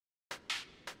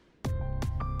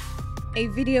A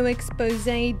video expose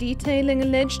detailing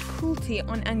alleged cruelty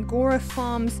on angora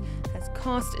farms has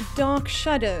cast a dark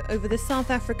shadow over the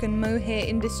South African mohair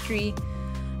industry.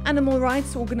 Animal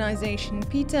rights organisation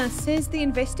PETA says the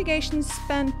investigation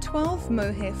spanned 12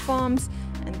 mohair farms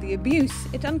and the abuse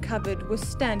it uncovered was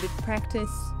standard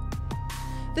practice.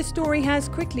 The story has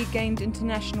quickly gained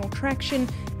international traction,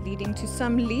 leading to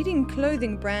some leading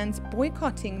clothing brands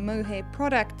boycotting mohair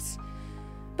products.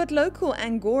 But local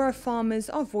angora farmers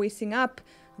are voicing up.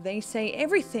 They say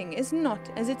everything is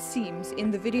not as it seems in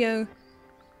the video.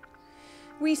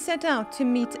 We set out to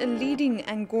meet a leading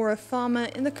angora farmer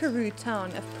in the Karoo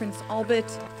town of Prince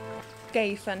Albert.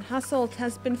 Gay van Hasselt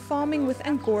has been farming with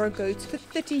angora goats for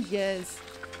 30 years.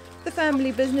 The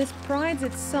family business prides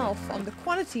itself on the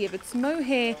quality of its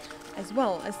mohair as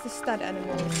well as the stud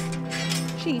animals.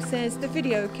 She says the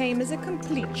video came as a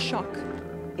complete shock.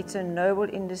 It's a noble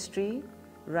industry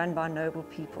run by noble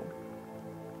people.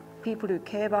 People who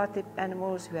care about their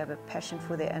animals, who have a passion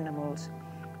for their animals.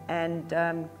 And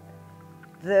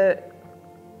the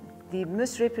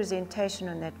misrepresentation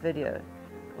on that video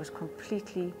was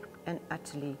completely and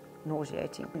utterly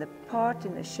nauseating. The part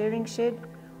in the shearing shed,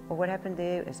 or what happened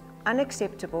there, is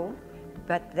unacceptable,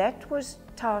 but that was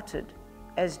touted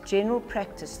as general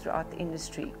practice throughout the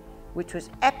industry, which was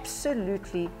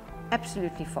absolutely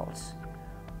false.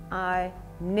 I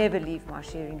never leave my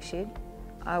shearing shed.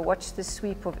 I watch the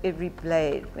sweep of every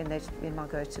blade when my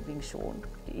goats are being shorn.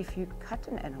 If you cut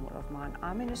an animal of mine,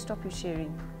 I'm going to stop you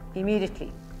shearing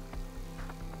immediately.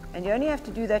 And you only have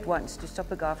to do that once to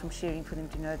stop a guy from shearing for them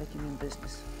to know that you mean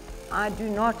business. I do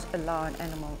not allow an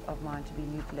animal of mine to be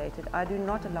mutilated. I do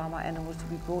not allow my animals to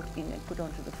be brought in and put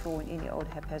onto the floor in any old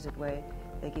haphazard way.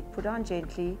 They get put on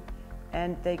gently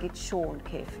and they get shorn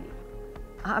carefully.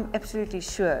 I'm absolutely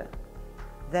sure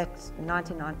that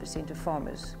 99% of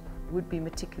farmers would be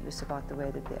meticulous about the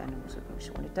way that their animals are being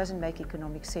shorn. It doesn't make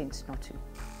economic sense not to.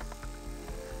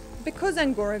 Because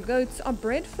angora goats are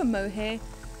bred for mohair,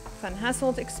 Van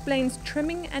Hasselt explains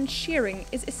trimming and shearing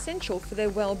is essential for their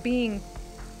well-being.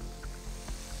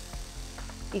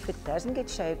 If it doesn't get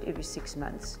shaved every 6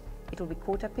 months, it will be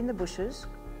caught up in the bushes.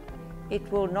 It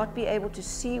will not be able to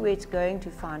see where it's going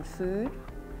to find food.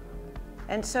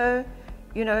 And so,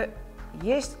 you know,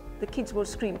 yes, the kids will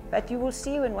scream, but you will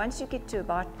see when once you get to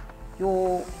about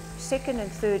your second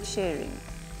and third shearing,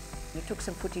 we took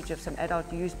some footage of some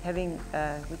adult ewes having,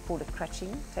 we call it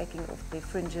crutching, taking off their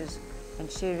fringes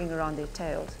and shearing around their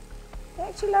tails. They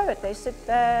actually love it. They sit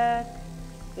back,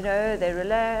 you know, they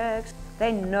relax.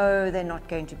 They know they're not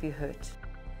going to be hurt.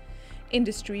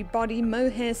 Industry body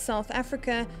Mohair South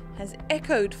Africa has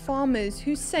echoed farmers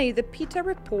who say the PETA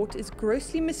report is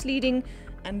grossly misleading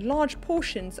and large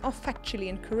portions are factually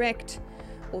incorrect,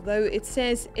 although it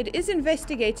says it is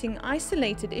investigating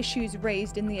isolated issues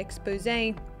raised in the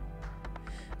expose.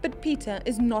 But PETA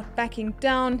is not backing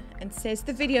down and says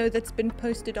the video that's been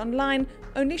posted online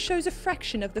only shows a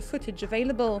fraction of the footage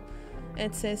available.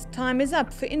 It says time is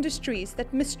up for industries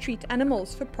that mistreat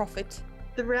animals for profit.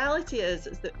 The reality is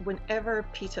that whenever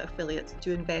PETA affiliates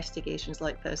do investigations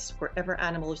like this, wherever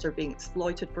animals are being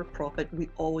exploited for profit, we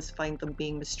always find them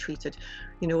being mistreated.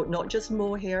 You know, not just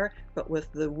mohair, but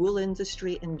with the wool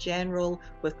industry in general,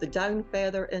 with the down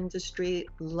feather industry,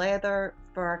 leather,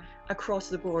 fur, across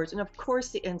the board. And of course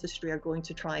the industry are going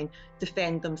to try and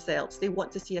defend themselves. They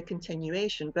want to see a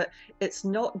continuation, but it's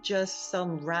not just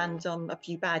some random, a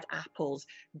few bad apples.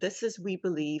 This is, we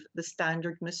believe, the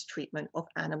standard mistreatment of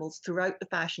animals throughout the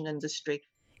fashion industry.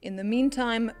 In the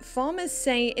meantime, farmers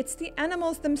say it's the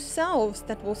animals themselves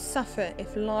that will suffer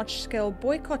if large-scale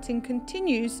boycotting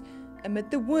continues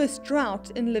amid the worst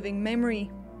drought in living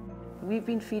memory. We've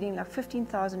been feeding like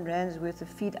 15,000 rands worth of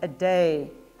feed a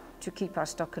day to keep our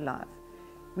stock alive.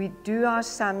 We do our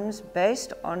sums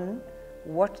based on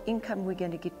what income we're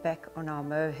going to get back on our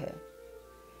mohair.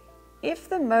 If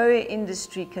the mohair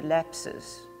industry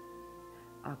collapses,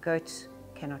 our goats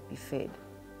cannot be fed.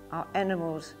 Our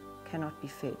animals cannot be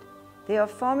fed. There are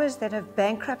farmers that have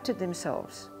bankrupted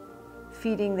themselves,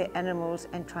 feeding their animals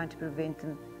and trying to prevent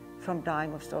them from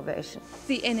dying of starvation.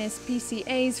 The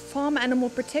NSPCA's Farm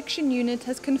Animal Protection Unit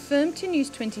has confirmed to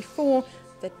News 24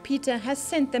 that PETA has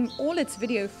sent them all its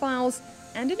video files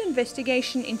and an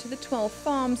investigation into the 12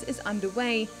 farms is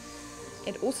underway.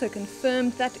 It also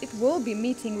confirmed that it will be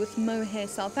meeting with Mohair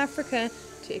South Africa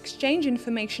to exchange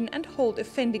information and hold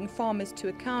offending farmers to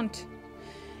account.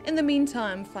 In the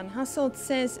meantime, Van Hasselt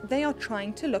says they are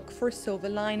trying to look for a silver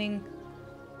lining.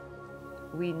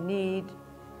 We need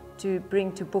to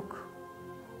bring to book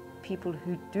people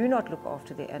who do not look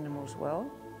after their animals well.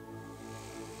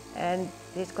 And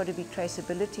there's got to be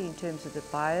traceability in terms of the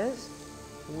buyers,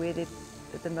 where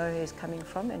the mohair is coming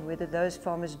from and whether those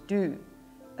farmers do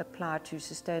apply to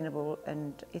sustainable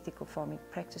and ethical farming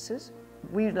practices.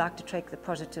 We would like to take the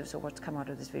positives of what's come out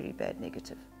of this very bad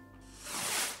negative.